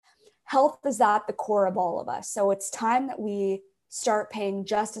health is at the core of all of us. So it's time that we start paying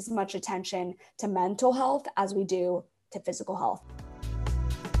just as much attention to mental health as we do to physical health.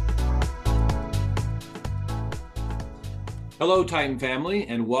 Hello, Titan family,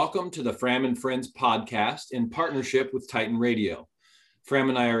 and welcome to the Fram and Friends podcast in partnership with Titan Radio. Fram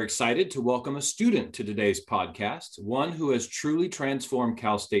and I are excited to welcome a student to today's podcast, one who has truly transformed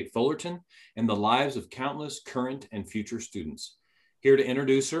Cal State Fullerton and the lives of countless current and future students. Here to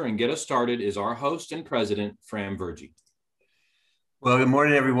introduce her and get us started is our host and president, Fram Verjee. Well, good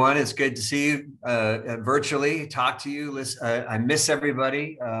morning, everyone. It's good to see you virtually, talk to you. I miss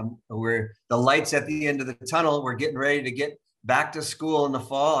everybody. We're the lights at the end of the tunnel. We're getting ready to get back to school in the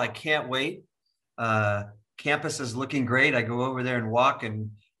fall. I can't wait. Campus is looking great. I go over there and walk, and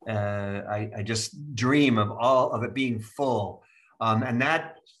I just dream of all of it being full. And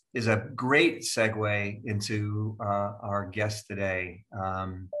that is a great segue into our guest today.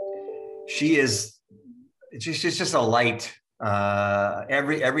 She's just a light.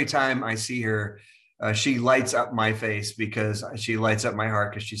 Every time I see her, she lights up my face because she lights up my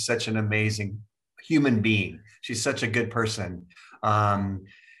heart because she's such an amazing human being. She's such a good person. I'm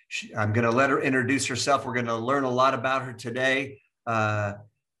going to let her introduce herself. We're going to learn a lot about her today. I'm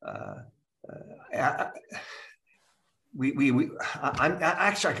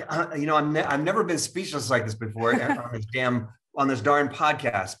actually, I've never been speechless like this before on this darn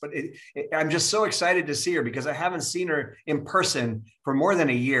podcast, but I'm just so excited to see her because I haven't seen her in person for more than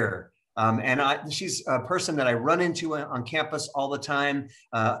a year. She's a person that I run into on campus all the time,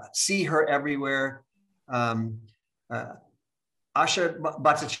 see her everywhere. Asha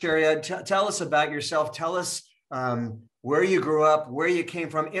Bhattacharya, tell us about yourself. Tell us where you grew up, where you came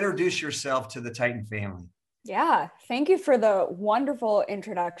from. Introduce yourself to the Titan family. Yeah, thank you for the wonderful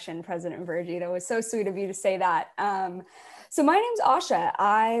introduction, President Verjee. That was so sweet of you to say that. So my name's Asha.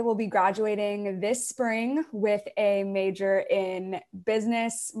 I will be graduating this spring with a major in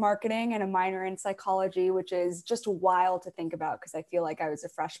business marketing and a minor in psychology, which is just wild to think about because I feel like I was a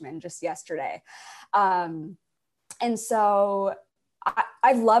freshman just yesterday. And so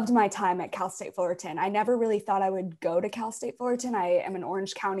I've loved my time at Cal State Fullerton. I never really thought I would go to Cal State Fullerton. I am an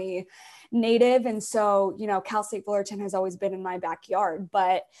Orange County native. And so, Cal State Fullerton has always been in my backyard.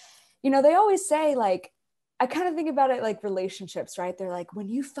 But, they always say, like, I kind of think about it like relationships, right? They're like, when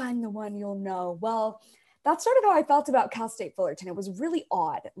you find the one, you'll know. Well, that's sort of how I felt about Cal State Fullerton. It was really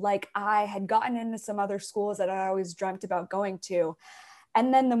odd. Like I had gotten into some other schools that I always dreamt about going to.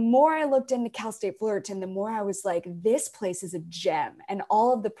 And then the more I looked into Cal State Fullerton, the more I was like, this place is a gem. And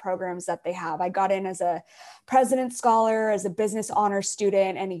all of the programs that they have, I got in as a President's Scholar, as a business honors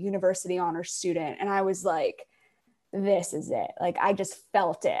student, and a university honors student. And I was like, this is it. Like, I just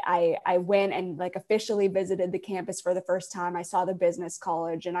felt it. I went and like officially visited the campus for the first time. I saw the business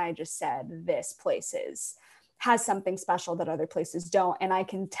college and I just said, this place has something special that other places don't. And I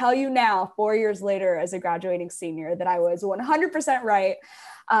can tell you now, 4 years later, as a graduating senior, that I was 100% right.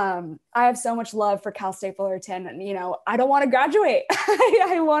 I have so much love for Cal State Fullerton, and, I don't want to graduate.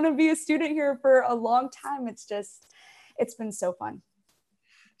 I want to be a student here for a long time. It's been so fun.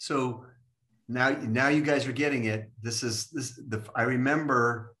 So now you guys are getting it.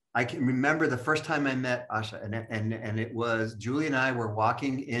 I can remember the first time I met Asha, and it was Julie and I were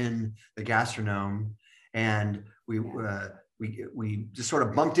walking in the gastronome, and we just sort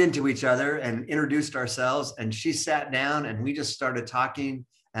of bumped into each other and introduced ourselves, and she sat down and we just started talking,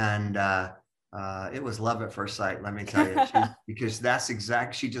 and it was love at first sight, let me tell you, because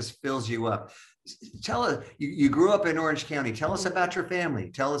she just fills you up. Tell us, you grew up in Orange County. Tell us about your family.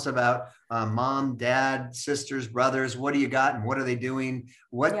 Tell us about mom, dad, sisters, brothers. What do you got and what are they doing?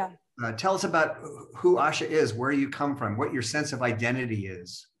 Tell us about who Asha is, where you come from, what your sense of identity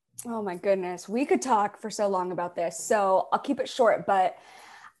is. Oh my goodness. We could talk for so long about this. So I'll keep it short, but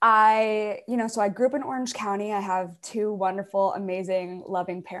I grew up in Orange County. I have two wonderful, amazing,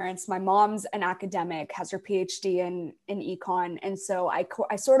 loving parents. My mom's an academic, has her PhD in econ. And so I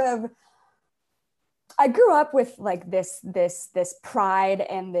grew up with like this pride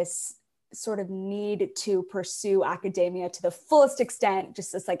and this sort of need to pursue academia to the fullest extent,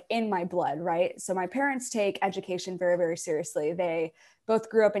 just as like in my blood, right? So my parents take education very, very seriously. They both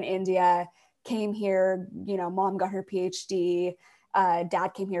grew up in India, came here, mom got her PhD, dad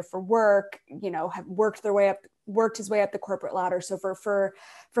came here for work, have worked his way up the corporate ladder. So for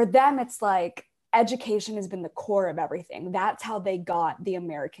them, it's like education has been the core of everything. That's how they got the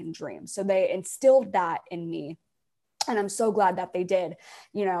American dream. So they instilled that in me. And I'm so glad that they did.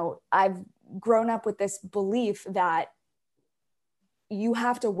 I've grown up with this belief that you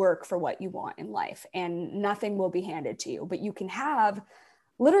have to work for what you want in life and nothing will be handed to you, but you can have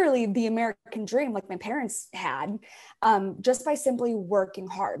literally the American dream, like my parents had, just by simply working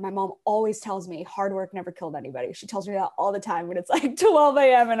hard. My mom always tells me hard work never killed anybody. She tells me that all the time when it's like 12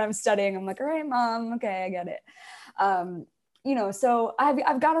 a.m. and I'm studying. I'm like, all right, mom, okay, I get it. So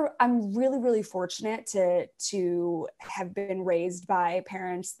I'm really, really fortunate to have been raised by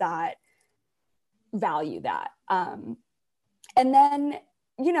parents that value that. And then,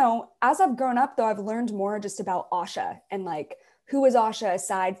 as I've grown up though, I've learned more just about Asha and like, who is Asha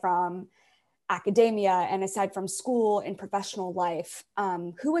aside from academia and aside from school and professional life?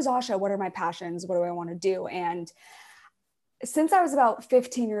 Who is Asha? What are my passions? What do I want to do? And since I was about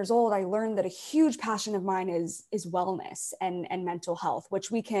 15 years old, I learned that a huge passion of mine is wellness and mental health,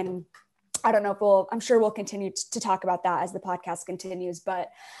 which we can, I don't know if I'm sure we'll continue to talk about that as the podcast continues, but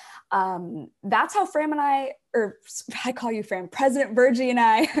that's how Fram and I call you Fram, President Virgie and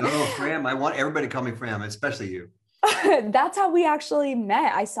I. No, Fram, I want everybody to call me Fram, especially you. That's how we actually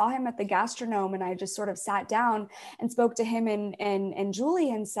met. I saw him at the Gastronome and I just sort of sat down and spoke to him and Julie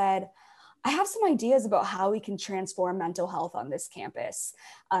and said, I have some ideas about how we can transform mental health on this campus.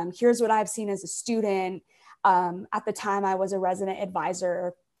 Here's what I've seen as a student. At the time, I was a resident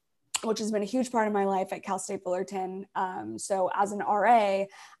advisor, which has been a huge part of my life at Cal State Fullerton. So as an RA,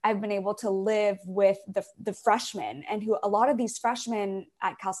 I've been able to live with the freshmen, and a lot of these freshmen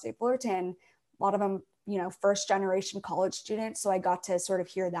at Cal State Fullerton, a lot of them, first generation college students. So I got to sort of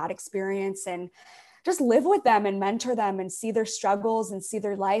hear that experience and just live with them and mentor them and see their struggles and see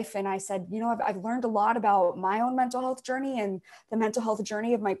their life. And I said, I've learned a lot about my own mental health journey and the mental health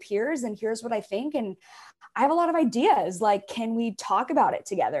journey of my peers. And here's what I think. And I have a lot of ideas, like, can we talk about it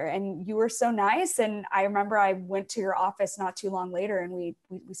together? And you were so nice. And I remember I went to your office not too long later and we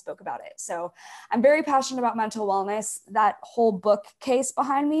spoke about it. So I'm very passionate about mental wellness. That whole bookcase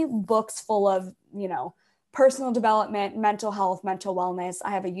behind me, books full of, personal development, mental health, mental wellness.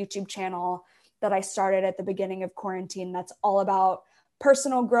 I have a YouTube channel that I started at the beginning of quarantine. That's all about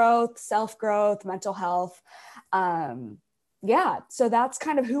personal growth, self-growth, mental health. So that's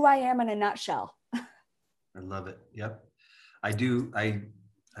kind of who I am in a nutshell. I love it. Yep. I do. I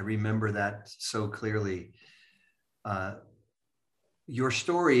remember that so clearly. Your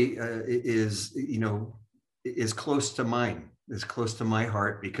story is close to mine. Is close to my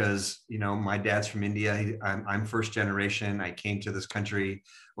heart because, my dad's from India. I'm first generation. I came to this country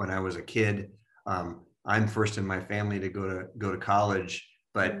when I was a kid. I'm first in my family to go to college,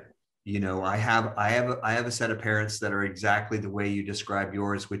 but I have a set of parents that are exactly the way you describe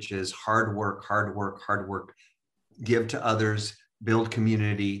yours, which is hard work, give to others, build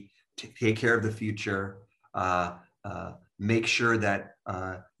community, take care of the future, make sure that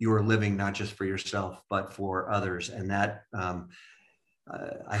you are living not just for yourself, but for others. And that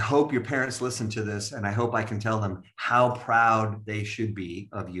I hope your parents listen to this, and I hope I can tell them how proud they should be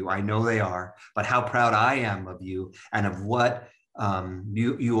of you. I know they are, but how proud I am of you and of what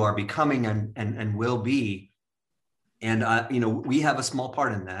you are becoming and will be. And, we have a small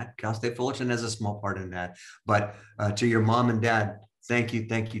part in that. Cal State Fullerton has a small part in that. But to your mom and dad, thank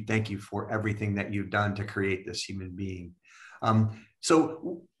you for everything that you've done to create this human being.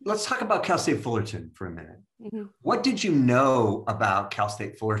 So let's talk about Cal State Fullerton for a minute. Mm-hmm. What did you know about Cal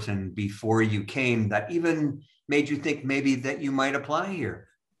State Fullerton before you came that even made you think maybe that you might apply here?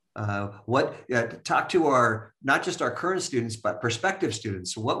 Talk to not just our current students, but prospective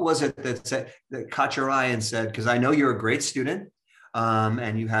students. What was it that caught your eye and said, because I know you're a great student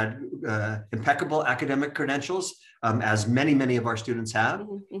and you had impeccable academic credentials, as many of our students have,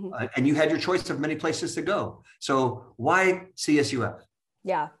 mm-hmm. And you had your choice of many places to go. So why CSUF?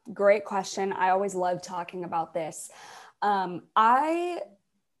 Yeah, great question. I always love talking about this. I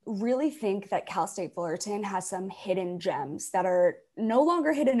really think that Cal State Fullerton has some hidden gems that are no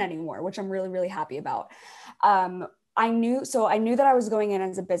longer hidden anymore, which I'm really, really happy about. I knew that I was going in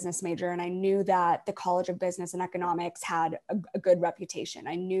as a business major, and I knew that the College of Business and Economics had a good reputation.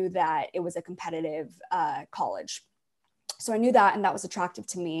 I knew that it was a competitive college. So I knew that, and that was attractive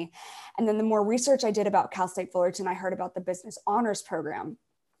to me. And then the more research I did about Cal State Fullerton, I heard about the business honors program.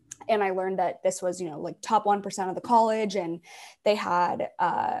 And I learned that this was, like top 1% of the college, and they had,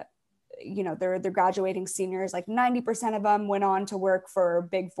 their graduating seniors, like 90% of them went on to work for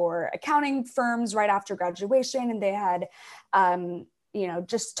Big Four accounting firms right after graduation. And they had,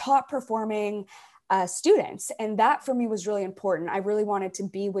 just top performing students. And that for me was really important. I really wanted to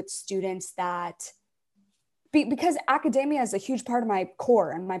be with students that because academia is a huge part of my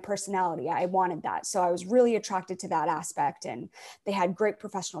core and my personality. I wanted that. So I was really attracted to that aspect. And they had great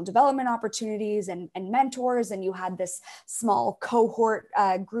professional development opportunities and mentors. And you had this small cohort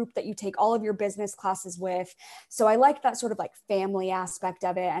group that you take all of your business classes with. So I liked that sort of like family aspect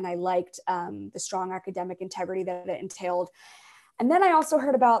of it. And I liked the strong academic integrity that it entailed. And then I also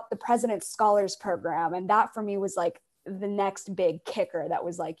heard about the President's Scholars Program. And that for me was like the next big kicker that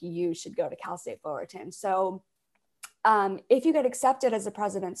was like, you should go to Cal State Fullerton. So if you get accepted as a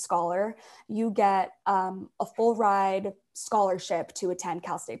President's Scholar, you get a full ride scholarship to attend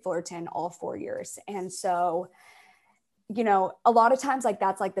Cal State Fullerton all 4 years. And so, you know, a lot of times like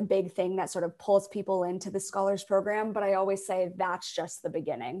that's like the big thing that sort of pulls people into the Scholars Program. But I always say that's just the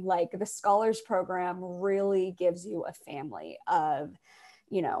beginning. Like the Scholars Program really gives you a family of,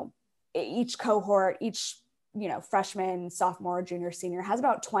 you know, each cohort, each, you know, freshman, sophomore, junior, senior has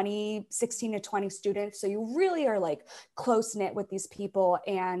about 16 to 20 students. So you really are like close knit with these people.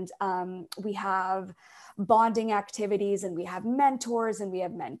 And we have bonding activities and we have mentors and we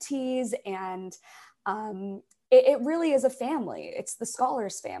have mentees, and it really is a family. It's the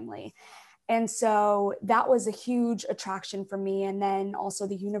scholars family. And so that was a huge attraction for me. And then also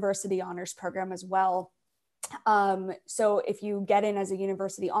the University Honors Program as well. So if you get in as a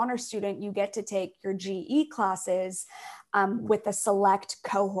university honors student, you get to take your GE classes with a select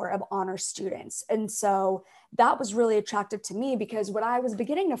cohort of honor students. And so that was really attractive to me, because what I was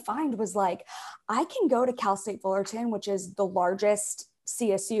beginning to find was like, I can go to Cal State Fullerton, which is the largest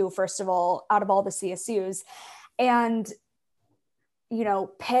CSU, first of all, out of all the CSUs, and, you know,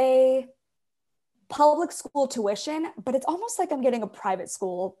 pay public school tuition, but it's almost like I'm getting a private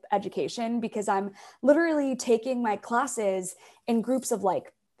school education, because I'm literally taking my classes in groups of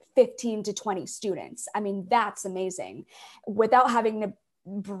like 15 to 20 students. I mean, that's amazing, without having to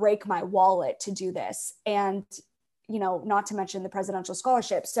break my wallet to do this. And, you know, not to mention the presidential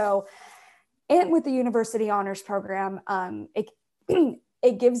scholarship. So, and with the University Honors Program,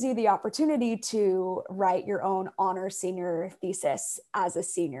 it gives you the opportunity to write your own honor senior thesis as a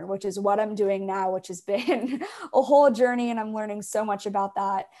senior, which is what I'm doing now, which has been a whole journey, and I'm learning so much about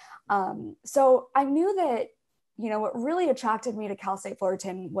that. So I knew that, you know, what really attracted me to Cal State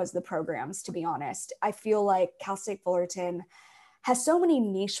Fullerton was the programs, to be honest. I feel like Cal State Fullerton has so many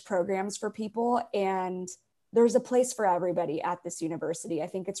niche programs for people, and there's a place for everybody at this university. I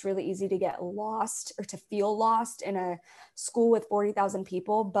think it's really easy to get lost or to feel lost in a school with 40,000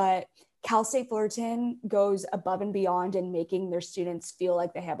 people, but Cal State Fullerton goes above and beyond in making their students feel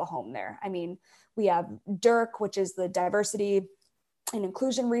like they have a home there. I mean, we have DIRC, which is the Diversity and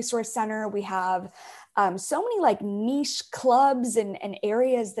Inclusion Resource Center. We have so many like niche clubs and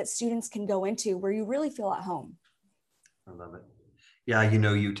areas that students can go into where you really feel at home. I love it. Yeah, you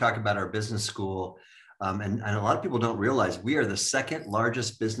know, you talk about our business school. And a lot of people don't realize we are the second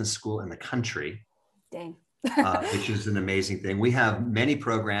largest business school in the country. Dang. Which is an amazing thing. We have many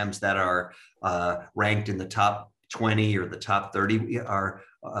programs that are ranked in the top 20 or the top 30. We are,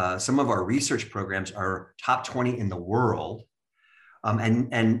 some of our research programs are top 20 in the world.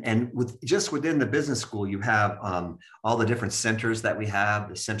 And with just within the business school, you have all the different centers that we have: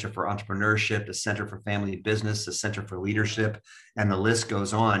 the Center for Entrepreneurship, the Center for Family Business, the Center for Leadership, and the list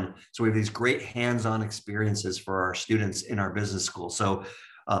goes on. So we have these great hands-on experiences for our students in our business school. So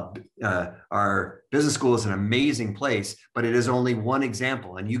our business school is an amazing place, but it is only one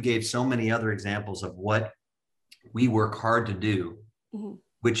example. And you gave so many other examples of what we work hard to do,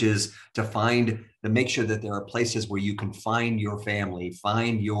 which is to make sure that there are places where you can find your family,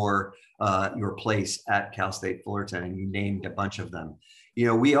 find your place at Cal State Fullerton, and you named a bunch of them. You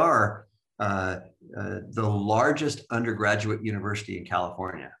know, we are the largest undergraduate university in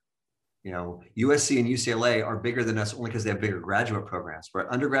California. You know, USC and UCLA are bigger than us only because they have bigger graduate programs. But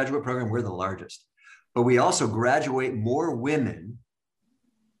undergraduate program, we're the largest. But we also graduate more women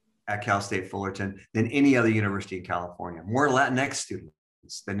at Cal State Fullerton than any other university in California, more Latinx students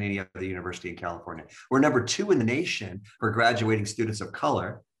than any other university in California. We're number 2 in the nation for graduating students of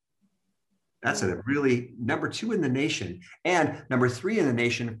color. That's a really number 2 in the nation, and number 3 in the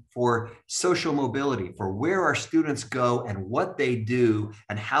nation for social mobility, for where our students go and what they do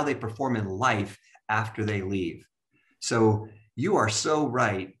and how they perform in life after they leave. So you are so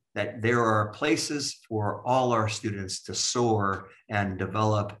right that there are places for all our students to soar and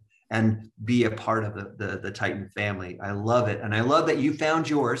develop and be a part of the Titan family. I love it. And I love that you found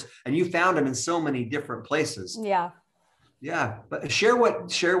yours, and you found them in so many different places. Yeah. Yeah, but share what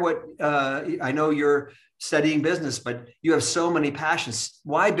I know you're studying business, but you have so many passions.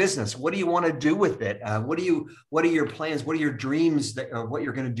 Why business? What do you want to do with it? What are your plans? What are your dreams what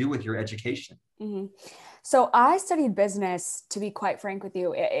you're going to do with your education? So I studied business, to be quite frank with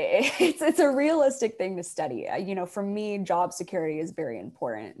you. It's a realistic thing to study. For me, job security is very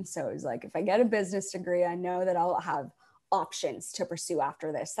important. And so it's like, if I get a business degree, I know that I'll have options to pursue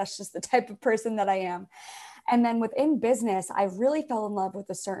after this. That's just the type of person that I am. And then within business, I really fell in love with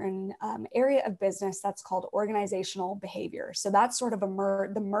a certain area of business that's called organizational behavior. So that's sort of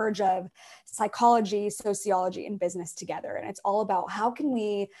the merge of psychology, sociology, and business together. And it's all about how can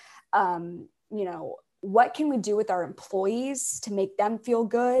we, what can we do with our employees to make them feel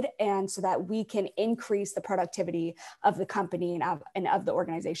good, and so that we can increase the productivity of the company and of the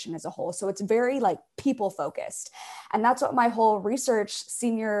organization as a whole. So it's very like people focused, and that's what my whole research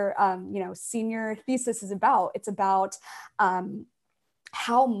senior thesis is about. It's about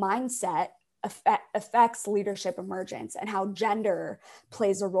how mindset affects leadership emergence and how gender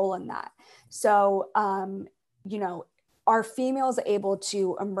plays a role in that. So are females able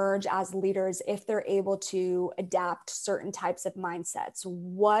to emerge as leaders if they're able to adapt certain types of mindsets?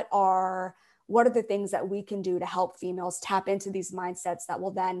 What are the things that we can do to help females tap into these mindsets that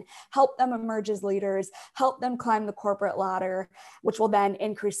will then help them emerge as leaders, help them climb the corporate ladder, which will then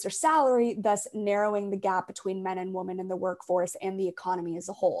increase their salary, thus narrowing the gap between men and women in the workforce and the economy as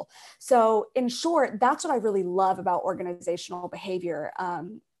a whole? So in short, that's what I really love about organizational behavior.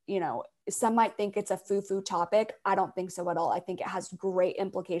 Some might think it's a foo-foo topic. I don't think so at all. I think it has great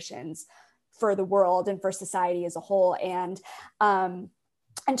implications for the world and for society as a whole. And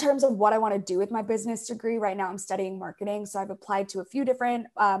in terms of what I want to do with my business degree, right now I'm studying marketing. So I've applied to a few different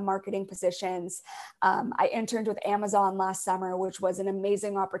marketing positions. I interned with Amazon last summer, which was an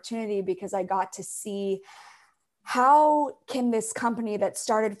amazing opportunity because I got to see how can this company that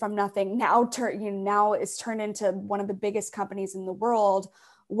started from nothing now is turned into one of the biggest companies in the world.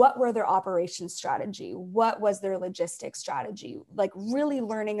 What were their operations strategy? What was their logistics strategy? Like really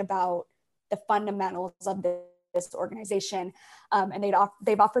learning about the fundamentals of this organization. And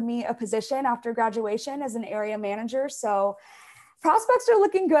they've offered me a position after graduation as an area manager. So prospects are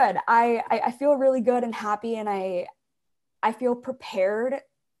looking good. I feel really good and happy, and I feel prepared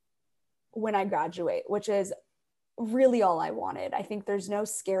when I graduate, which is really all I wanted. I think there's no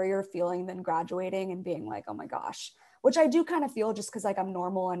scarier feeling than graduating and being like, oh my gosh, which I do kind of feel just because like I'm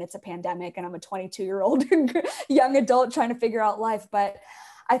normal and it's a pandemic and I'm a 22-year-old young adult trying to figure out life. But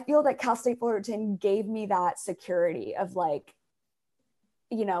I feel that Cal State Fullerton gave me that security of like,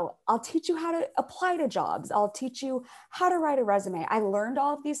 I'll teach you how to apply to jobs. I'll teach you how to write a resume. I learned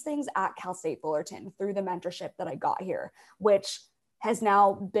all of these things at Cal State Fullerton through the mentorship that I got here, which has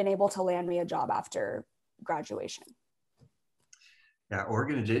now been able to land me a job after graduation. Yeah,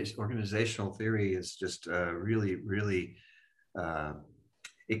 organizational theory is just really, really,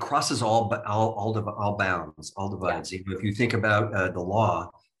 it crosses all bounds, all divides. Yeah. If you think about the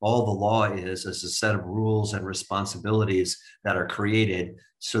law, all the law is a set of rules and responsibilities that are created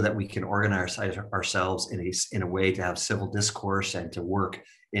so that we can organize ourselves in a way to have civil discourse and to work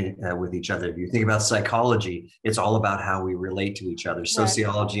with each other. If you think about psychology, it's all about how we relate to each other,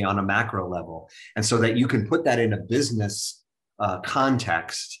 sociology on a macro level. And so that you can put that in a business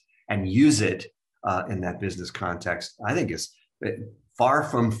context and use it in that business context, I think is far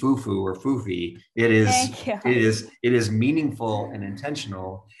from foo-foo or foofy. It is meaningful and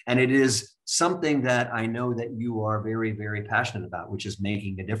intentional, and it is something that I know that you are very, very passionate about, which is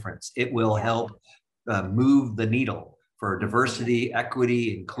making a difference. It will help move the needle for diversity,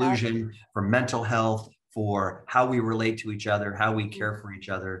 equity, inclusion, for mental health, for how we relate to each other, how we care for each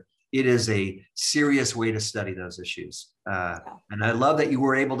other. It is a serious way to study those issues. And I love that you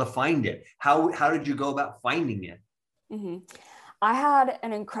were able to find it. How did you go about finding it? Mm-hmm. I had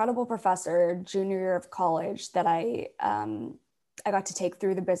an incredible professor junior year of college that I got to take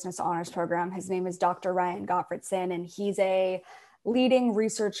through the business honors program. His name is Dr. Ryan Gottfredson, and he's a leading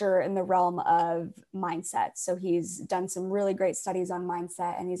researcher in the realm of mindset. So he's done some really great studies on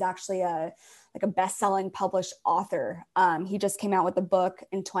mindset, and he's actually a best-selling published author. He just came out with a book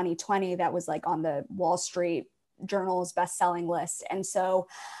in 2020 that was like on the Wall Street Journal's best-selling list. And so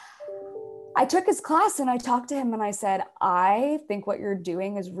I took his class and I talked to him and I said, I think what you're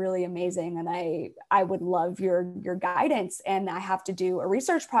doing is really amazing. And I would love your guidance. And I have to do a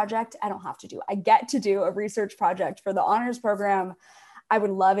research project. I get to do a research project for the honors program. I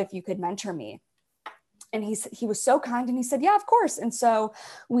would love if you could mentor me. And he was so kind, and he said, yeah, of course. And so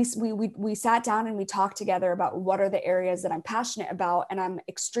we sat down and we talked together about what are the areas that I'm passionate about. And I'm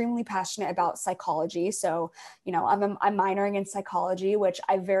extremely passionate about psychology. So, I'm minoring in psychology, which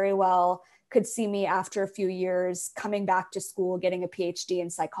I very well could see me after a few years coming back to school, getting a PhD in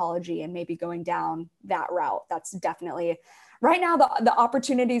psychology and maybe going down that route. That's definitely right now the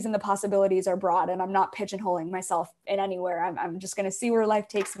opportunities and the possibilities are broad, and I'm not pigeonholing myself in anywhere. I'm just going to see where life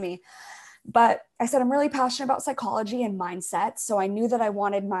takes me. But I said, I'm really passionate about psychology and mindset. So I knew that I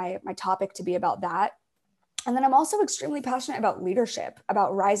wanted my topic to be about that. And then I'm also extremely passionate about leadership,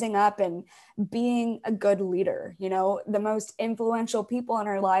 about rising up and being a good leader. You know, the most influential people in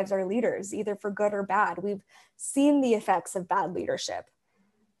our lives are leaders, either for good or bad. We've seen the effects of bad leadership,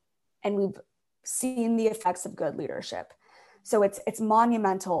 and we've seen the effects of good leadership. So it's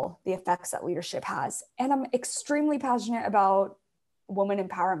monumental, the effects that leadership has. And I'm extremely passionate about woman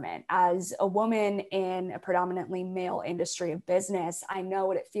empowerment. As a woman in a predominantly male industry of business, I know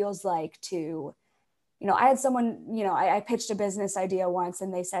what it feels like to, I had someone, I pitched a business idea once,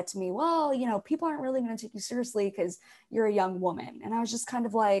 and they said to me, well, people aren't really going to take you seriously because you're a young woman. And I was just kind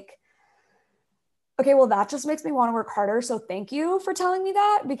of like, okay, well, that just makes me want to work harder. So thank you for telling me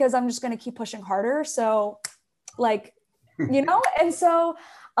that, because I'm just going to keep pushing harder. So and so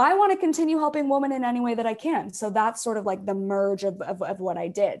I want to continue helping women in any way that I can. So that's sort of like the merge of what I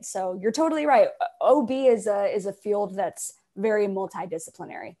did. So you're totally right. OB is a field that's very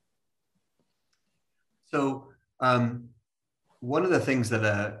multidisciplinary. So one of the things that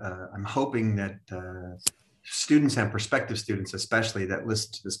I'm hoping that students and prospective students, especially that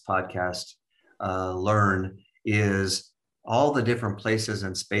listen to this podcast, learn is all the different places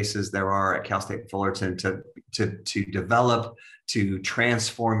and spaces there are at Cal State Fullerton to develop, to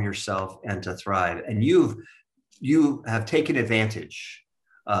transform yourself, and to thrive. And you have taken advantage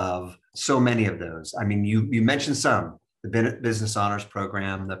of so many of those. I mean, you mentioned some, the Business Honors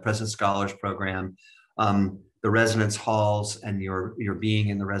Program, the President's Scholars Program, the residence halls, and your being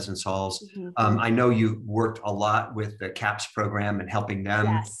in the residence halls. Mm-hmm. I know you worked a lot with the CAPS program and helping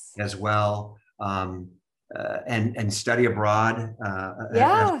them as well. And study abroad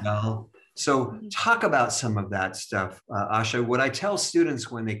as well. So talk about some of that stuff, Asha. What I tell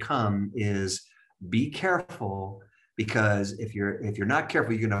students when they come is be careful, because if you're not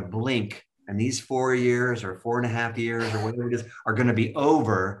careful, you're going to blink, and these 4 years or 4.5 years or whatever it is are going to be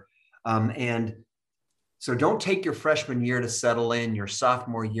over. And so don't take your freshman year to settle in, your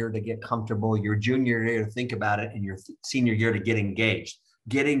sophomore year to get comfortable, your junior year to think about it, and your senior year to get engaged.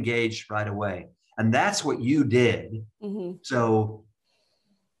 Get engaged right away. And that's what you did. Mm-hmm. So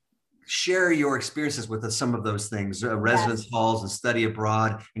share your experiences with us, some of those things, residence halls and study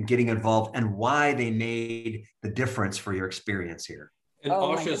abroad and getting involved, and why they made the difference for your experience here. And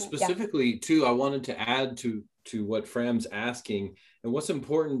Asha, specifically too, I wanted to add to what Fram's asking, and what's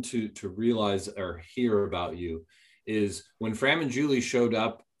important to realize or hear about you is when Fram and Julie showed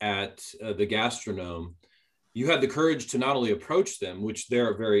up at the Gastronome, you had the courage to not only approach them, which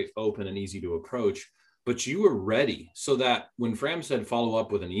they're very open and easy to approach, but you were ready, so that when Fram said follow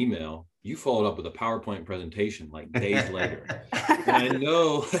up with an email, you followed up with a PowerPoint presentation like days later. And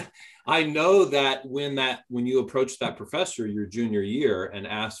I know that when you approached that professor your junior year and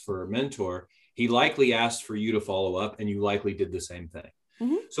asked for a mentor, he likely asked for you to follow up, and you likely did the same thing.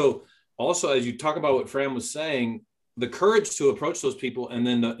 Mm-hmm. So also, as you talk about what Fram was saying, the courage to approach those people, and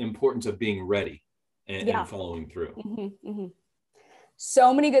then the importance of being ready and following through. Mm-hmm, mm-hmm.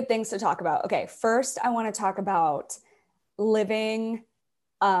 So many good things to talk about. Okay, first, I want to talk about living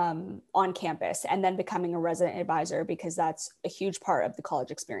on campus and then becoming a resident advisor, because that's a huge part of the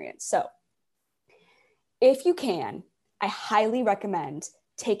college experience. So if you can, I highly recommend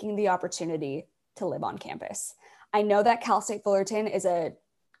taking the opportunity to live on campus. I know that Cal State Fullerton is a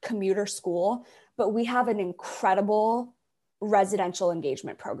commuter school, but we have an incredible residential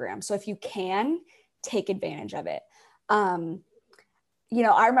engagement program. So if you can, take advantage of it.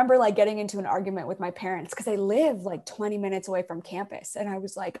 I remember getting into an argument with my parents because I live 20 minutes away from campus. And I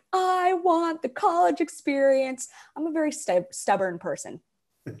was like, I want the college experience. I'm a very stubborn person.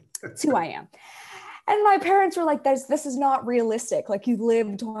 That's who I am. And my parents were like, this is not realistic. You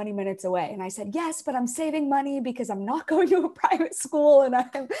live 20 minutes away. And I said, yes, but I'm saving money because I'm not going to a private school and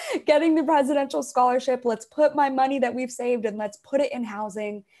I'm getting the presidential scholarship. Let's put my money that we've saved and let's put it in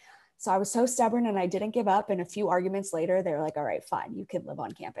housing. So I was so stubborn and I didn't give up. And a few arguments later, they were like, all right, fine, you can live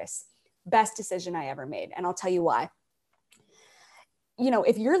on campus. Best decision I ever made. And I'll tell you why.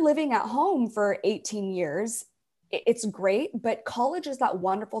 If you're living at home for 18 years, it's great, but college is that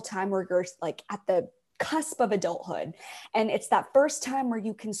wonderful time where you're at the cusp of adulthood. And it's that first time where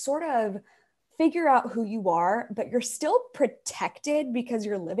you can sort of figure out who you are, but you're still protected because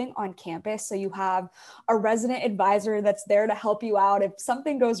you're living on campus. So you have a resident advisor that's there to help you out if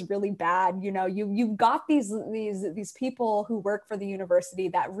something goes really bad. You know, you've got these people who work for the university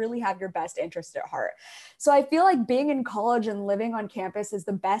that really have your best interest at heart. So I feel like being in college and living on campus is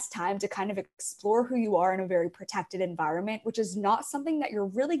the best time to kind of explore who you are in a very protected environment, which is not something that you're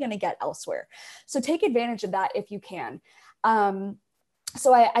really going to get elsewhere. So take advantage of that if you can.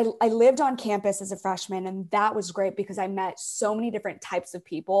 So I lived on campus as a freshman, and that was great because I met so many different types of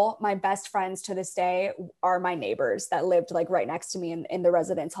people. My best friends to this day are my neighbors that lived like right next to me in the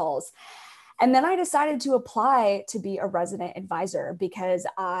residence halls. And then I decided to apply to be a resident advisor because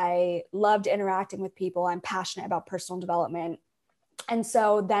I loved interacting with people. I'm passionate about personal development. And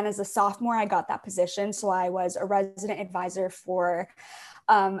so then as a sophomore, I got that position. So I was a resident advisor for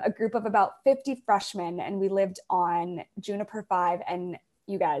a group of about 50 freshmen, and we lived on Juniper 5. And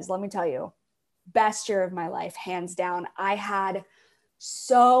you guys, let me tell you, best year of my life, hands down. I had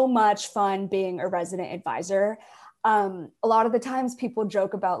so much fun being a resident advisor. A lot of the times people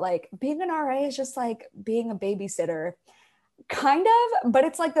joke about like being an RA is just like being a babysitter, kind of, but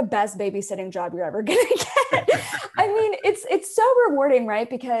it's like the best babysitting job you're ever gonna get. I mean, it's so rewarding, right?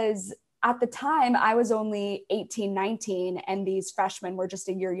 Because at the time I was only 18, 19, and these freshmen were just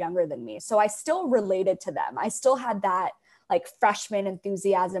a year younger than me. So I still related to them. I still had that like freshman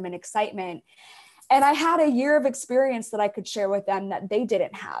enthusiasm and excitement. And I had a year of experience that I could share with them that they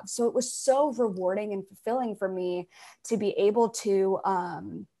didn't have. So it was so rewarding and fulfilling for me to be able to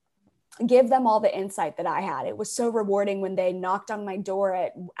give them all the insight that I had. It was so rewarding when they knocked on my door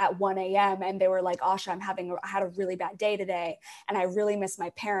at 1 a.m. and they were like, Asha, I had a really bad day today and I really miss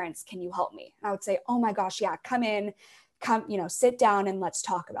my parents. Can you help me? And I would say, oh my gosh, yeah, come in, sit down and let's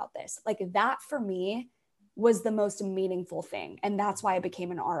talk about this. Like that for me was the most meaningful thing. And that's why I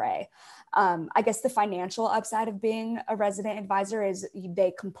became an RA. I guess the financial upside of being a resident advisor is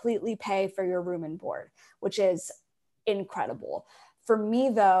they completely pay for your room and board, which is incredible. For me,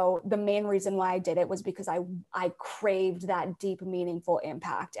 though, the main reason why I did it was because I craved that deep, meaningful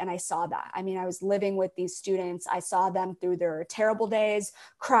impact. And I saw that. I mean, I was living with these students. I saw them through their terrible days,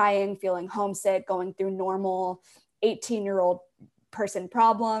 crying, feeling homesick, going through normal 18-year-old person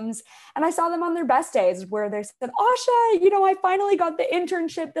problems. And I saw them on their best days where they said, Asha, I finally got the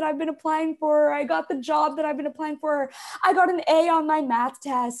internship that I've been applying for. I got the job that I've been applying for. I got an A on my math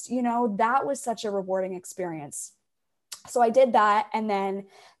test. That was such a rewarding experience. So I did that. And then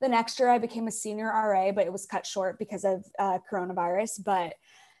the next year I became a senior RA, but it was cut short because of coronavirus. But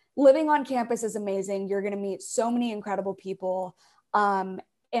living on campus is amazing. You're going to meet so many incredible people. And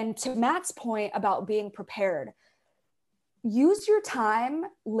to Matt's point about being prepared, use your time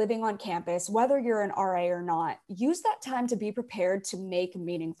living on campus, whether you're an RA or not, use that time to be prepared to make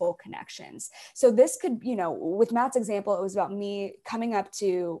meaningful connections. So this could, with Matt's example, it was about me coming up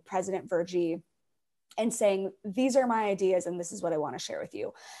to President Virgie and saying, these are my ideas and this is what I want to share with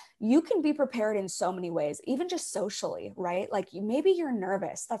you. You can be prepared in so many ways, even just socially, right? Like maybe you're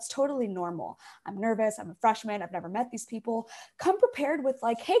nervous. That's totally normal. I'm nervous. I'm a freshman. I've never met these people. Come prepared with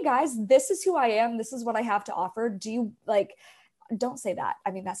like, hey guys, this is who I am. This is what I have to offer. Do you don't say that.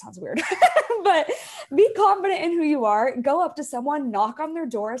 I mean, that sounds weird, but be confident in who you are. Go up to someone, knock on their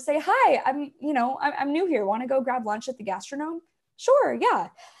door, say, hi, I'm new here. Want to go grab lunch at the gastronome? Sure. Yeah.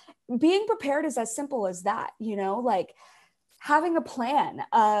 Being prepared is as simple as that, like having a plan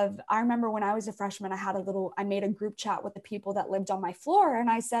of, I remember when I was a freshman, I made a group chat with the people that lived on my floor. And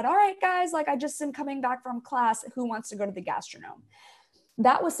I said, all right, guys, like I just am coming back from class. Who wants to go to the gastronome?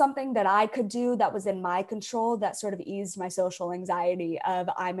 That was something that I could do that was in my control, that sort of eased my social anxiety of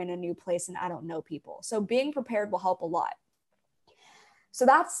I'm in a new place and I don't know people. So being prepared will help a lot. So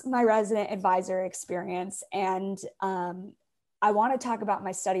that's my resident advisor experience. And I want to talk about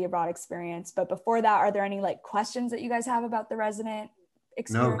my study abroad experience, but before that, are there any questions that you guys have about the resident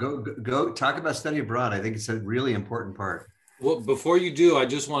experience? No, go talk about study abroad. I think it's a really important part. Well, before you do, I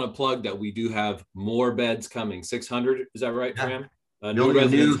just want to plug that we do have more beds coming. 600, is that right, Fram? Building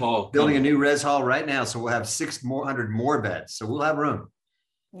a new res hall right now. So we'll have 600 more beds. So we'll have room.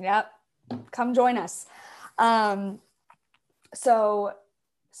 Yep. Come join us. So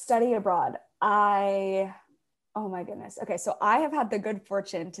study abroad. Oh my goodness. Okay. So I have had the good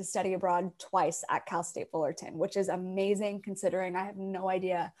fortune to study abroad twice at Cal State Fullerton, which is amazing considering I have no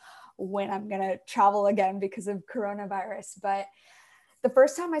idea when I'm going to travel again because of coronavirus. But the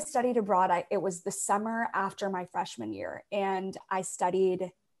first time I studied abroad, it was the summer after my freshman year. And I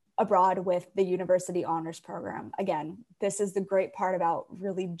studied abroad with the University Honors Program. Again, this is the great part about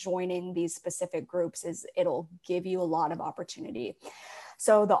really joining these specific groups is it'll give you a lot of opportunity.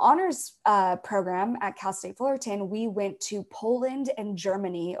 So the honors program at Cal State Fullerton, we went to Poland and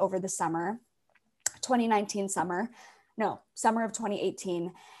Germany over the summer, 2019 summer of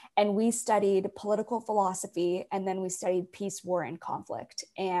 2018. And we studied political philosophy, and then we studied peace, war, and conflict.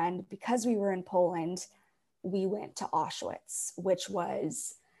 And because we were in Poland, we went to Auschwitz, which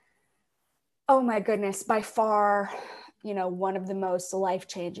was, oh my goodness, by far, one of the most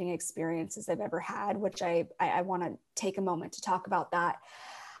life-changing experiences I've ever had, which I want to take a moment to talk about that.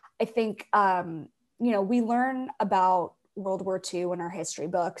 I think, we learn about World War II in our history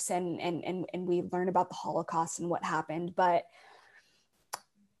books, and we learn about the Holocaust and what happened, but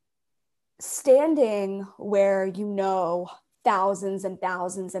standing where, thousands and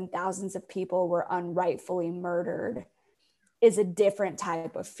thousands and thousands of people were unrightfully murdered is a different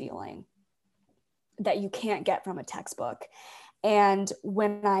type of feeling that you can't get from a textbook. And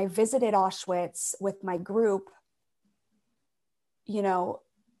when I visited Auschwitz with my group,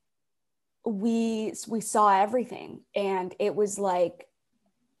 we saw everything. And it was like,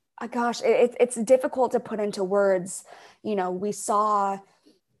 oh gosh, it's difficult to put into words. We saw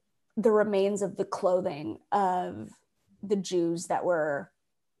the remains of the clothing of the Jews that were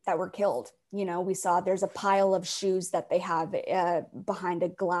killed. We saw there's a pile of shoes that they have behind a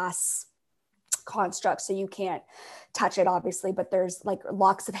glass construct, so you can't touch it, obviously, but there's like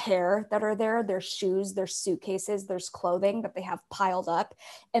locks of hair that are there, there's shoes, there's suitcases, there's clothing that they have piled up,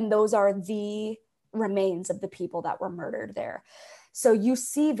 and those are the remains of the people that were murdered there. So you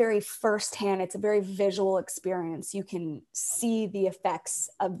see very firsthand, it's a very visual experience. You can see the effects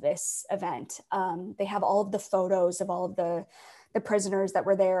of this event. They have all of the photos of all of the prisoners that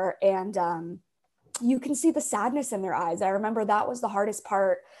were there, and you can see the sadness in their eyes. I remember that was the hardest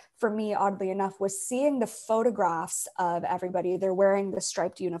part for me, oddly enough, was seeing the photographs of everybody. They're wearing the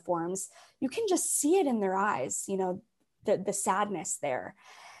striped uniforms. You can just see it in their eyes, the sadness there.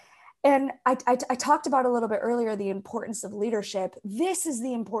 And I talked about a little bit earlier, the importance of leadership. This is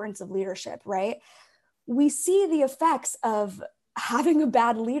the importance of leadership, right? We see the effects of having a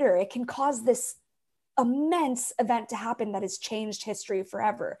bad leader. It can cause this immense event to happen that has changed history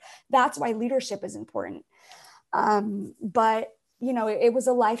forever. That's why leadership is important. But it was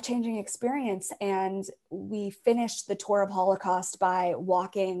a life-changing experience. And we finished the tour of Holocaust by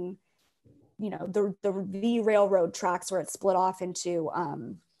walking, the railroad tracks where it split off into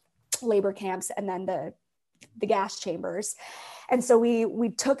labor camps and then the gas chambers. And so we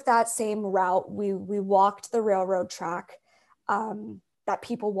took that same route. We walked the railroad track that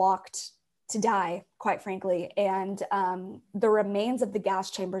people walked to die, quite frankly. And the remains of the gas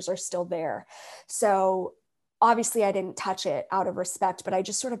chambers are still there. So obviously I didn't touch it out of respect, but I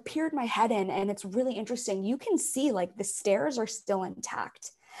just sort of peered my head in, and it's really interesting. You can see like the stairs are still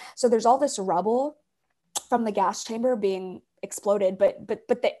intact. So there's all this rubble from the gas chamber being exploded, but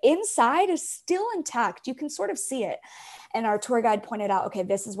the inside is still intact. You can sort of see it. And our tour guide pointed out, okay,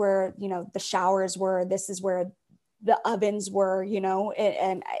 this is where, the showers were, this is where the ovens were,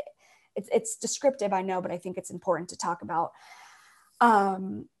 and it's descriptive, I know, but I think it's important to talk about.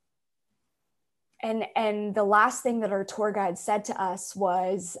 And the last thing that our tour guide said to us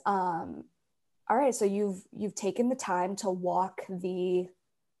was, all right, so you've taken the time to walk the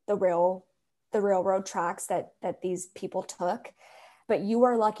railroad tracks that these people took, but you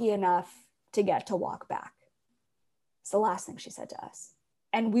are lucky enough to get to walk back. It's the last thing she said to us.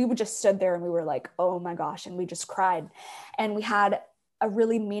 And we just stood there and we were like, oh my gosh. And we just cried. And we had a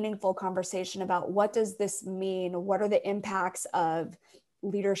really meaningful conversation about what does this mean? What are the impacts of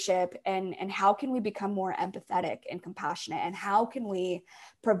leadership, and how can we become more empathetic and compassionate? And how can we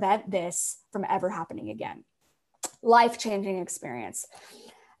prevent this from ever happening again? Life-changing experience.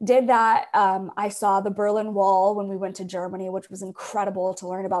 Did that. I saw the Berlin Wall when we went to Germany, which was incredible to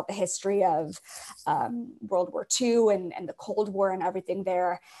learn about the history of World War II and the Cold War and everything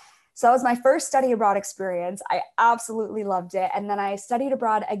there. So that was my first study abroad experience. I absolutely loved it. And then I studied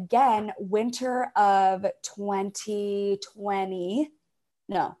abroad again, winter of 2021,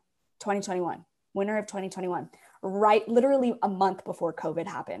 winter of 2021, right, literally a month before COVID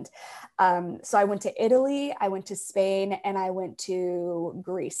happened. So I went to Italy, I went to Spain, and I went to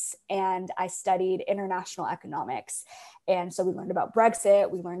Greece, and I studied international economics. And so we learned about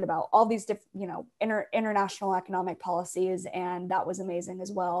Brexit, we learned about all these different, international economic policies, and that was amazing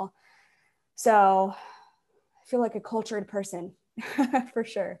as well. So I feel like a cultured person for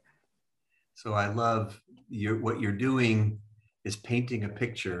sure. So I love what you're doing is painting a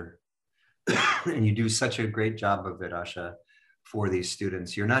picture, and you do such a great job of it, Asha, for these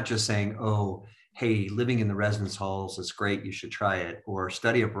students. You're not just saying, oh, hey, living in the residence halls is great, you should try it, or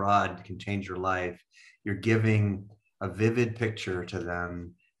study abroad can change your life. You're giving a vivid picture to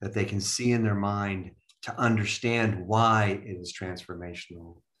them that they can see in their mind to understand why it is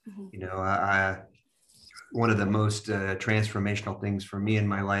transformational. Mm-hmm. You know, one of the most transformational things for me in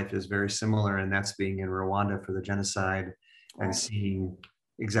my life is very similar, and that's being in Rwanda for the genocide and seeing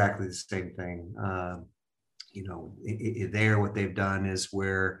exactly the same thing. You know, there, what they've done is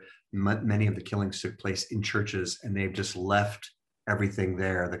where many of the killings took place in churches, and they've just left everything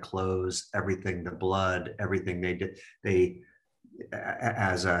there, the clothes, everything, the blood, everything they did,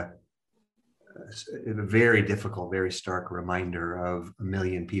 as a very difficult, very stark reminder of 1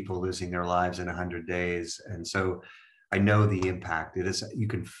 million people losing their lives in 100 days. And so I know the impact. It is, you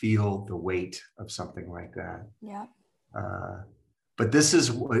can feel the weight of something like that. Yeah. But this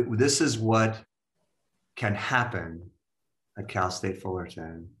is what can happen at Cal State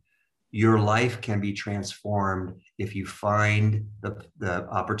Fullerton. Your life can be transformed if you find the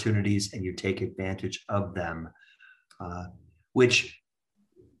opportunities and you take advantage of them, which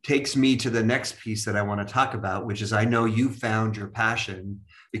takes me to the next piece that I want to talk about, which is I know you found your passion,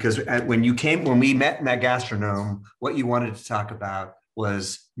 because when we met in that gastronome, what you wanted to talk about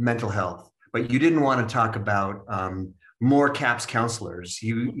was mental health, but you didn't want to talk about more CAPS counselors.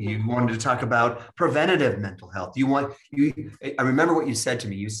 You wanted to talk about preventative mental health. I remember what you said to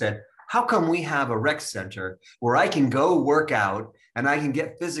me. You said, how come we have a rec center where I can go work out and I can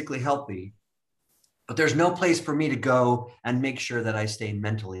get physically healthy, but there's no place for me to go and make sure that I stay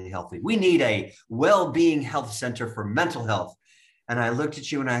mentally healthy? We need a well-being health center for mental health. And I looked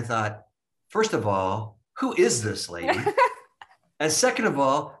at you and I thought, first of all, who is this lady? And second of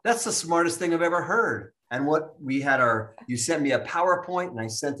all, that's the smartest thing I've ever heard. And you sent me a PowerPoint, and I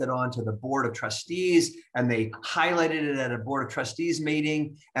sent it on to the board of trustees, and they highlighted it at a board of trustees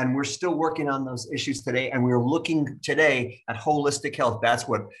meeting. And we're still working on those issues today. And we're looking today at holistic health. That's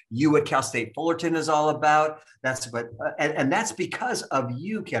what you at Cal State Fullerton is all about. And that's because of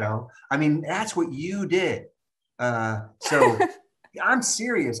you, kiddo. I mean, that's what you did. So I'm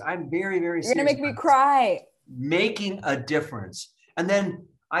serious. I'm very, very serious. You're gonna make me cry. Making a difference. And then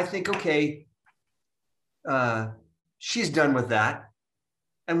I think, okay, she's done with that.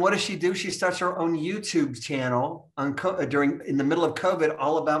 And what does she do? She starts her own YouTube channel in the middle of COVID,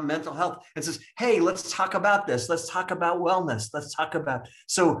 all about mental health, and says, hey, let's talk about this. Let's talk about wellness.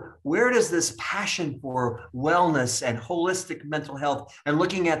 So where does this passion for wellness and holistic mental health, and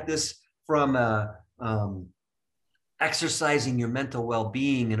looking at this from exercising your mental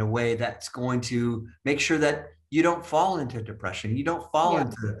well-being in a way that's going to make sure that you don't fall into depression, you don't fall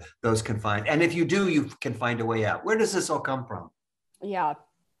into those confined. And if you do, you can find a way out. Where does this all come from? Yeah.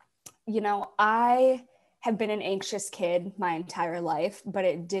 You know, I have been an anxious kid my entire life, but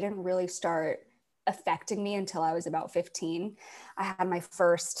it didn't really start affecting me until I was about 15. I had my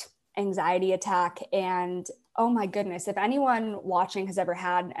first anxiety attack, and oh my goodness, if anyone watching has ever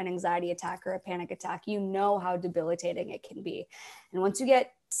had an anxiety attack or a panic attack, you know how debilitating it can be. And once you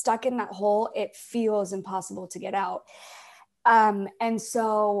get stuck in that hole, it feels impossible to get out. And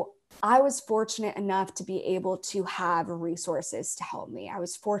so I was fortunate enough to be able to have resources to help me. I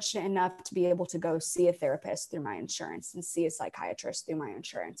was fortunate enough to be able to go see a therapist through my insurance and see a psychiatrist through my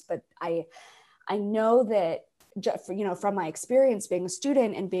insurance. But I know that, you know, from my experience being a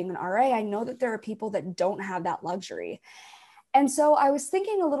student and being an RA, I know that there are people that don't have that luxury. And so I was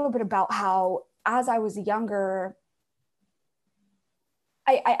thinking a little bit about how, as I was younger,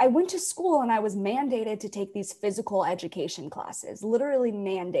 I went to school and I was mandated to take these physical education classes, literally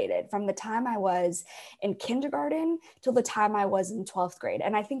mandated from the time I was in kindergarten till the time I was in 12th grade.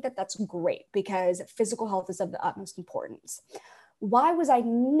 And I think that that's great because physical health is of the utmost importance. Why was I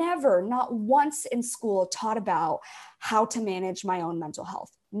never, not once in school, taught about how to manage my own mental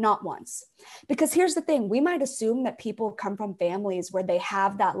health? Not once. Because here's the thing, we might assume that people come from families where they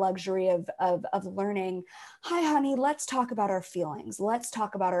have that luxury of learning, hi, honey, let's talk about our feelings. Let's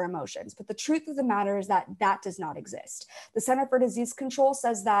talk about our emotions. But the truth of the matter is that that does not exist. The Center for Disease Control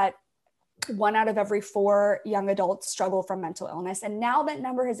says that 1 out of every 4 young adults struggle from mental illness. And now that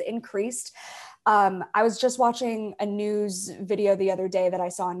number has increased. I was just watching a news video the other day that I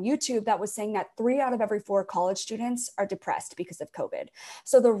saw on YouTube that was saying that 3 out of every 4 college students are depressed because of COVID.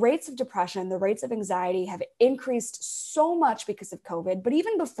 So the rates of depression, the rates of anxiety have increased so much because of COVID, but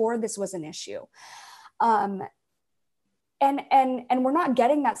even before this was an issue. And we're not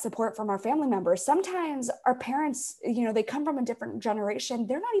getting that support from our family members. Sometimes our parents, you know, they come from a different generation.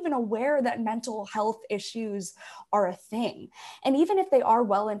 They're not even aware that mental health issues are a thing. And even if they are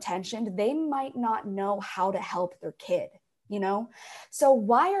well-intentioned, they might not know how to help their kid, you know? So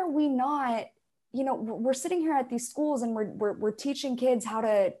why are we not we're sitting here at these schools and we're teaching kids how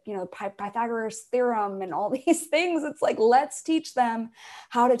to, Pythagoras theorem and all these things. It's like, let's teach them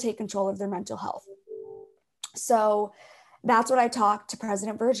how to take control of their mental health. So that's what I talked to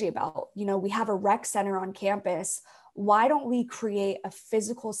President Virgie about. We have a rec center on campus. Why don't we create a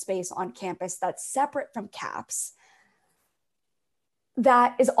physical space on campus that's separate from CAPS,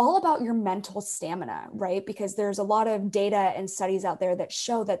 that is all about your mental stamina, right? Because there's a lot of data and studies out there that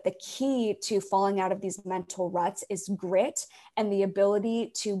show that the key to falling out of these mental ruts is grit and the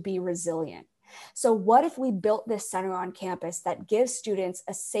ability to be resilient. So what if we built this center on campus that gives students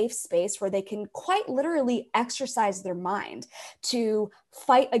a safe space where they can quite literally exercise their mind to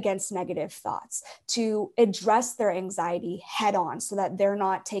fight against negative thoughts, to address their anxiety head on so that they're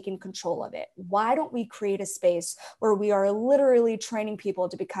not taking control of it? Why don't we create a space where we are literally training people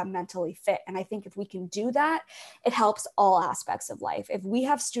to become mentally fit? And I think if we can do that, it helps all aspects of life. If we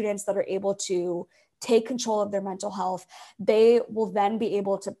have students that are able to take control of their mental health, they will then be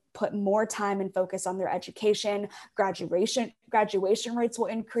able to put more time and focus on their education. Graduation rates will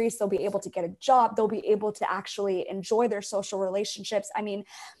increase. They'll be able to get a job. They'll be able to actually enjoy their social relationships. I mean,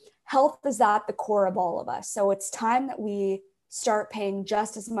 health is at the core of all of us. So it's time that we start paying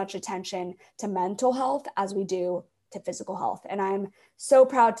just as much attention to mental health as we do to physical health. And I'm so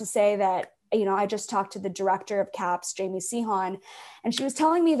proud to say that I just talked to the director of CAPS, Jamie Sehan, and she was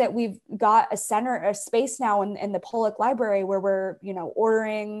telling me that we've got a space now in the Pollock Library where we're,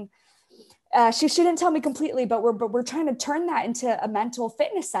 ordering. She didn't tell me completely, but we're trying to turn that into a mental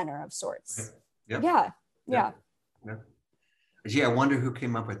fitness center of sorts. Yep. Yeah. Gee, I wonder who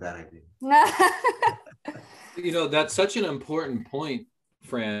came up with that idea. That's such an important point,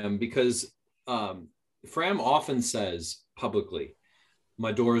 Fram, because Fram often says publicly,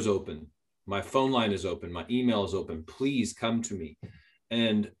 my door is open. My phone line is open. My email is open. Please come to me.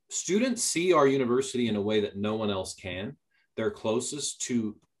 And students see our university in a way that no one else can. They're closest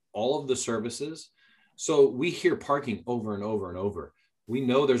to all of the services. So we hear parking over and over and over. We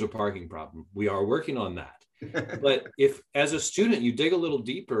know there's a parking problem. We are working on that. But if as a student, you dig a little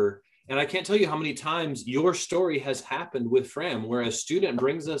deeper, and I can't tell you how many times your story has happened with Fram, where a student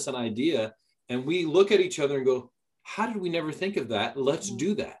brings us an idea and we look at each other and go, how did we never think of that? Let's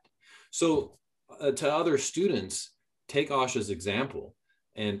do that. So to other students, take Asha's example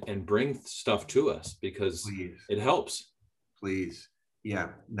and bring stuff to us, because it helps. Please. Yeah,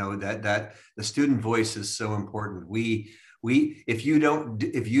 no, that the student voice is so important. If you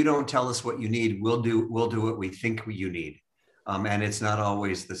don't tell us what you need, we'll do what we think you need. And it's not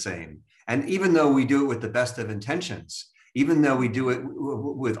always the same. And even though we do it with the best of intentions, even though we do it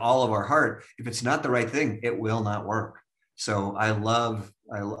with all of our heart, if it's not the right thing, it will not work. So I love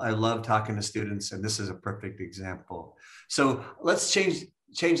talking to students, and this is a perfect example. So let's change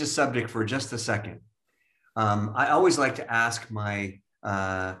the subject for just a second. I always like to ask my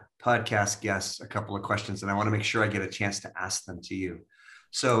podcast guests a couple of questions, and I want to make sure I get a chance to ask them to you.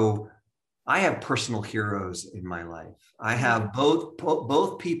 So I have personal heroes in my life. I have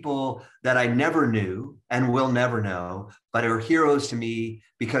both people that I never knew and will never know, but are heroes to me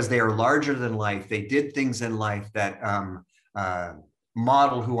because they are larger than life. They did things in life that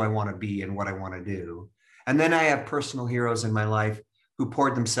model who I want to be and what I want to do. And then I have personal heroes in my life who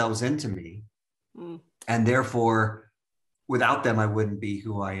poured themselves into me. And therefore, without them, I wouldn't be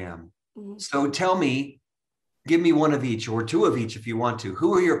who I am. So tell me, give me one of each or two of each if you want to.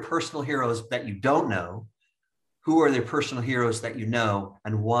 Who are your personal heroes that you don't know? Who are the personal heroes that you know?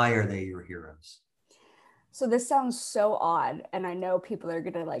 And why are they your heroes? So this sounds so odd. And I know people are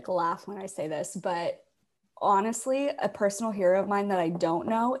going to laugh when I say this, but honestly, a personal hero of mine that I don't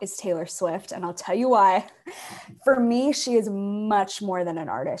know is Taylor Swift. And I'll tell you why. For me, she is much more than an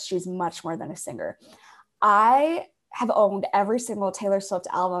artist. She's much more than a singer. I have owned every single Taylor Swift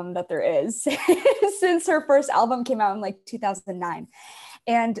album that there is since her first album came out in 2009.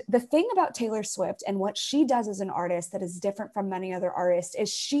 And the thing about Taylor Swift and what she does as an artist that is different from many other artists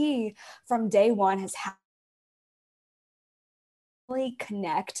is she, from day one, has had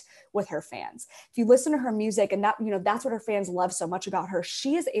connect with her fans. If you listen to her music, and that's what her fans love so much about her,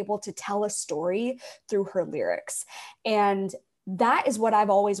 she is able to tell a story through her lyrics. And that is what I've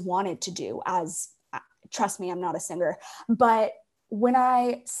always wanted to do. Trust me, I'm not a singer, but when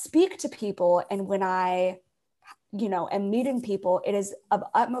I speak to people and when I am meeting people, it is of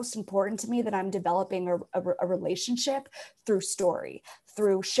utmost importance to me that I'm developing a relationship through story,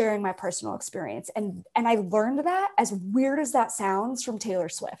 through sharing my personal experience. And I learned that, as weird as that sounds, from Taylor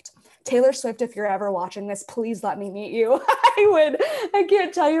Swift. Taylor Swift, if you're ever watching this, please let me meet you. I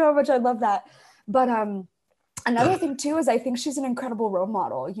can't tell you how much I love that. But Another thing too is I think she's an incredible role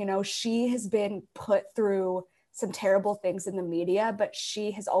model. You know, she has been put through some terrible things in the media, but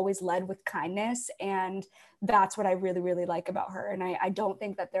she has always led with kindness. And that's what I really, really like about her. And I don't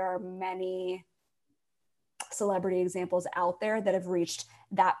think that there are many celebrity examples out there that have reached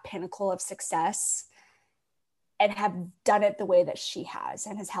that pinnacle of success and have done it the way that she has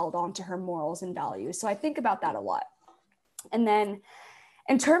and has held on to her morals and values. So I think about that a lot. And then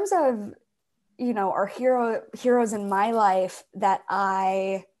in terms of, you know, our heroes in my life that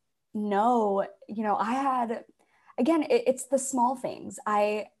I know, you know, I had, again, it's the small things.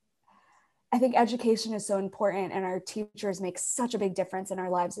 I think education is so important, and our teachers make such a big difference in our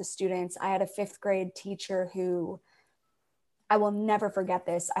lives as students. I had a 5th grade teacher who, I will never forget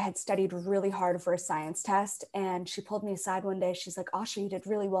this. I had studied really hard for a science test, and she pulled me aside one day. She's like, "Asha, you did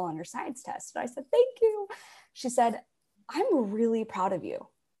really well on your science test." And I said, "Thank you." She said, "I'm really proud of you.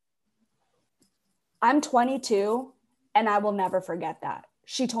 I'm 22 and I will never forget that."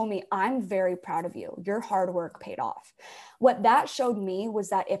 She told me, "I'm very proud of you. Your hard work paid off." What that showed me was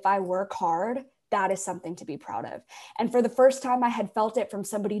that if I work hard, that is something to be proud of. And for the first time, I had felt it from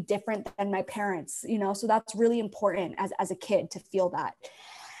somebody different than my parents, you know, so that's really important as a kid to feel that.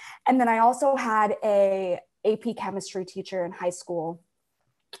 And then I also had a AP chemistry teacher in high school.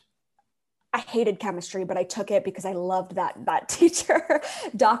 I hated chemistry, but I took it because I loved that teacher,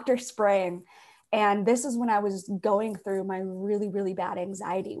 Dr. Sprang. And this is when I was going through my really, really bad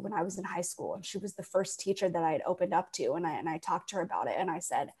anxiety when I was in high school. And she was the first teacher that I had opened up to. And I talked to her about it. And I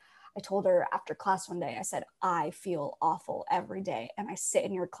told her after class one day, I said, "I feel awful every day. And I sit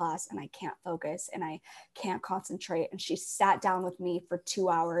in your class and I can't focus and I can't concentrate." And she sat down with me for 2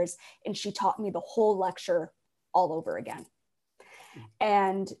 hours and she taught me the whole lecture all over again.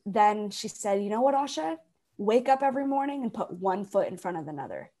 And then she said, "You know what, Asha? Wake up every morning and put one foot in front of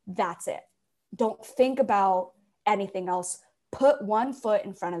another. That's it. Don't think about anything else. Put one foot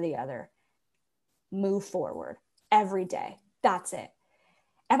in front of the other. Move forward every day. That's it."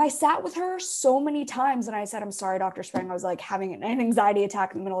 And I sat with her so many times and I said, "I'm sorry, Dr. Sprang, I was like having an anxiety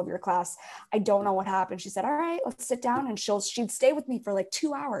attack in the middle of your class. I don't know what happened." She said, "All right, let's sit down." And she'd stay with me for like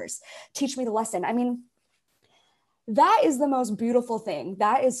 2 hours, teach me the lesson. I mean, that is the most beautiful thing.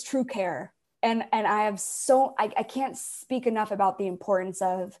 That is true care. And I can't speak enough about the importance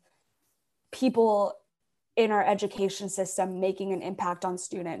of people in our education system making an impact on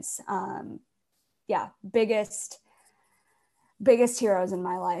students. Biggest heroes in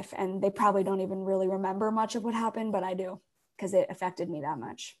my life. And they probably don't even really remember much of what happened, but I do, because it affected me that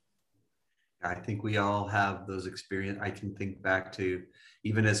much. I think we all have those experiences. I can think back to,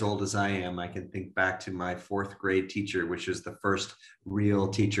 even as old as I am, I can think back to my 4th grade teacher, which was the first real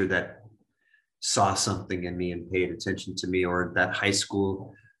teacher that saw something in me and paid attention to me, or that high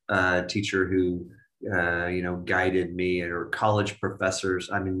school teacher who, guided me, or college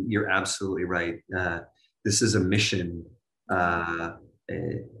professors. I mean, you're absolutely right. This is a mission.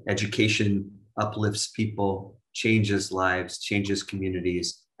 Education uplifts people, changes lives, changes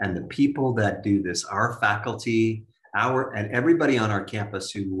communities. And the people that do this, our faculty, and everybody on our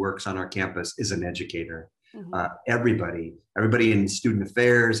campus who works on our campus is an educator. Mm-hmm. Everybody in student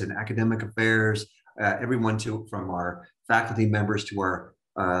affairs and academic affairs, everyone from our faculty members to our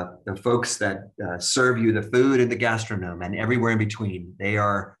the folks that serve you the food in the gastronome and everywhere in between.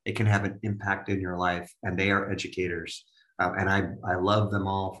 They can have an impact in your life, and they are educators. And I love them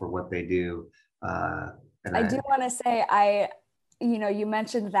all for what they do. I do want to say, you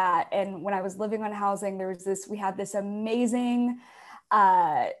mentioned that, and when I was living on housing, we had this amazing,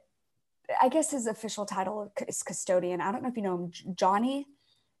 I guess his official title is custodian. I don't know if you know him, Johnny.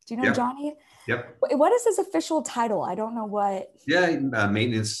 Do you know Johnny? Yep. What is his official title? I don't know what. Yeah,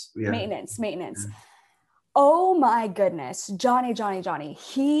 maintenance. Yeah. Maintenance. Yeah. Oh my goodness. Johnny.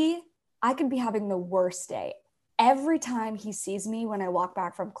 I could be having the worst day. Every time he sees me when I walk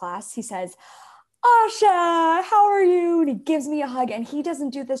back from class, he says, "Asha, how are you?" And he gives me a hug. And he doesn't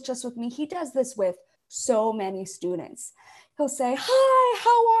do this just with me. He does this with so many students. He'll say, "Hi,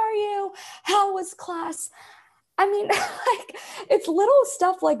 how are you? How was class?" I mean, it's little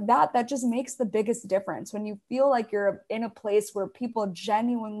stuff like that that just makes the biggest difference when you feel like you're in a place where people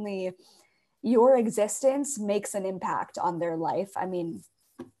genuinely, your existence makes an impact on their life. I mean,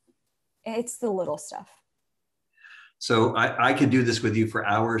 it's the little stuff. So I could do this with you for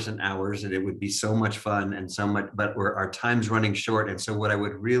hours and hours, and it would be so much fun and so much, but our time's running short. And so what I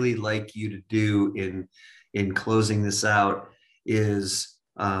would really like you to do in closing this out is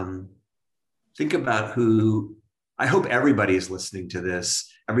think about who, I hope everybody is listening to this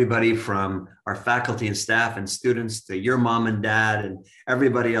everybody from our faculty and staff and students to your mom and dad and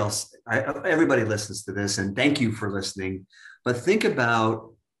everybody else. Everybody listens to this, and thank you for listening. But think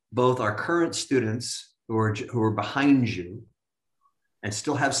about both our current students who are behind you and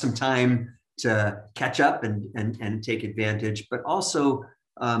still have some time to catch up and take advantage, but also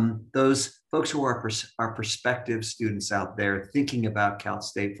those folks who are prospective students out there thinking about Cal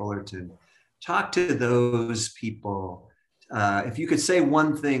State Fullerton. Talk to those people. If you could say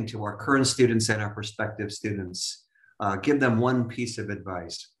one thing to our current students and our prospective students, give them one piece of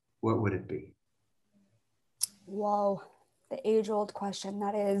advice, what would it be? Whoa, the age-old question.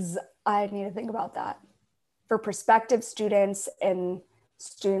 That is, I need to think about that. For prospective students and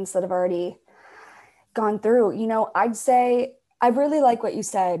students that have already gone through, I'd say, I really like what you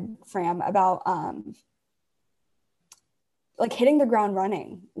said, Fram, about like hitting the ground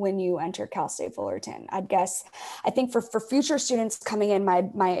running when you enter Cal State Fullerton. I think for future students coming in,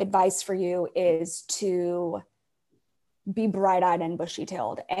 my advice for you is to be bright-eyed and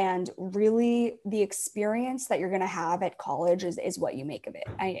bushy-tailed, and really the experience that you're going to have at college is what you make of it.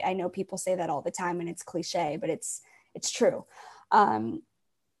 I know people say that all the time and it's cliche, but it's true.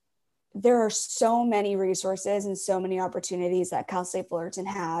 There are so many resources and so many opportunities that Cal State Fullerton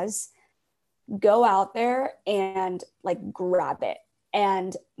has. Go out there and like grab it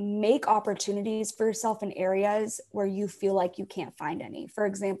and make opportunities for yourself in areas where you feel like you can't find any. For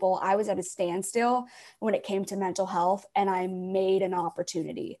example, I was at a standstill when it came to mental health, and I made an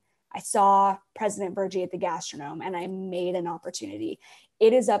opportunity. I saw President Virgie at the Gastronome and I made an opportunity.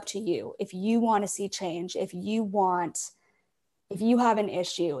 It is up to you. If you want to see change, if you have an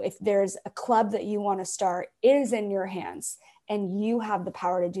issue, if there's a club that you want to start, it is in your hands and you have the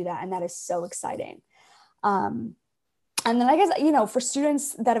power to do that. And that is so exciting. And then I guess, for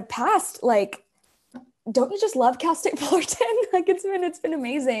students that have passed, like, don't you just love Cal State Fullerton? Like it's been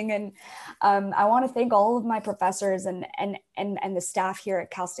amazing. And I want to thank all of my professors and the staff here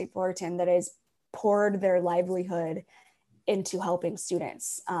at Cal State Fullerton that has poured their livelihood into helping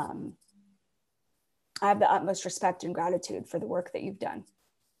students. I have the utmost respect and gratitude for the work that you've done.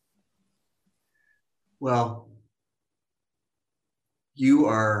 Well, you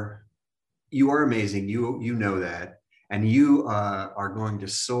are amazing. You know that. And you are going to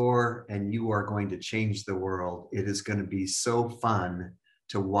soar and you are going to change the world. It is going to be so fun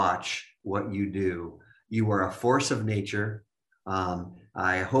to watch what you do. You are a force of nature.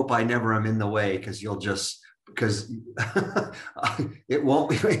 I hope I never am in the way because it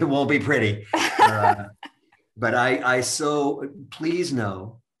won't be pretty. But I so please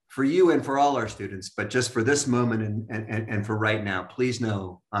know, for you and for all our students, but just for this moment and for right now, please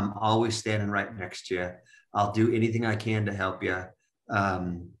know I'm always standing right next to you. I'll do anything I can to help you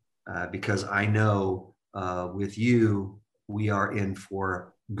because I know with you, we are in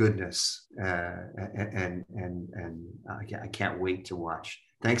for goodness and I can't wait to watch.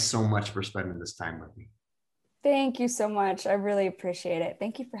 Thanks so much for spending this time with me. Thank you so much. I really appreciate it.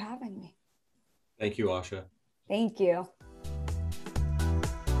 Thank you for having me. Thank you, Asha. Thank you.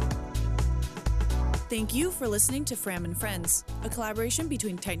 Thank you for listening to Fram and Friends, a collaboration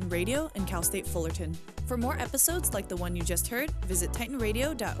between Titan Radio and Cal State Fullerton. For more episodes like the one you just heard, visit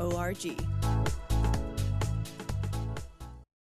titanradio.org.